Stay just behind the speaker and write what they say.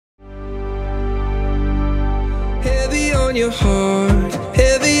on your heart,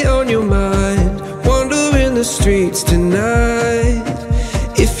 heavy on your mind, wandering the streets tonight.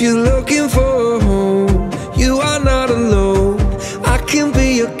 If you're looking for a home, you are not alone. I can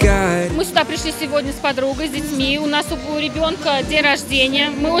be your guide. Мы сюда пришли сегодня с подругой, с детьми. У нас у ребенка день рождения.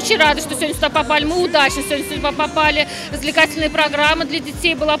 Мы очень рады, что сегодня сюда попали. Мы удачно сегодня сюда попали. Развлекательная программа для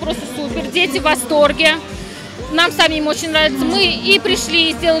детей была просто супер. Дети в восторге. Нам самим очень нравится. Мы и пришли,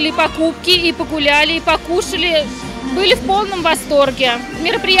 и сделали покупки, и погуляли, и покушали. Были в полном восторге.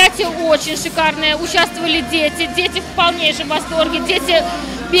 Мероприятие очень шикарное. Участвовали дети. Дети в полнейшем восторге. Дети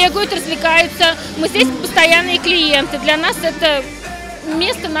бегают, развлекаются. Мы здесь постоянные клиенты. Для нас это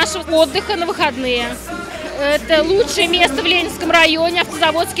место нашего отдыха на выходные. Это лучшее место в Ленинском районе,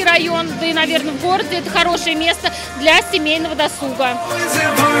 Автозаводский район, да и, наверное, в городе. Это хорошее место для семейного досуга.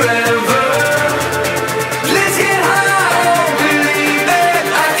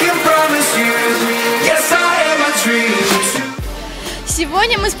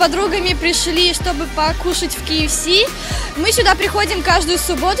 Сегодня мы с подругами пришли, чтобы покушать в KFC. Мы сюда приходим каждую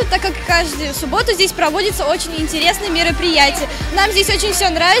субботу, так как каждую субботу здесь проводится очень интересное мероприятие. Нам здесь очень все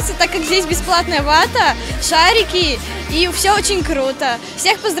нравится, так как здесь бесплатная вата, шарики и все очень круто.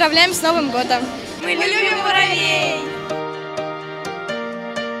 Всех поздравляем с Новым годом! Мы любим муравей!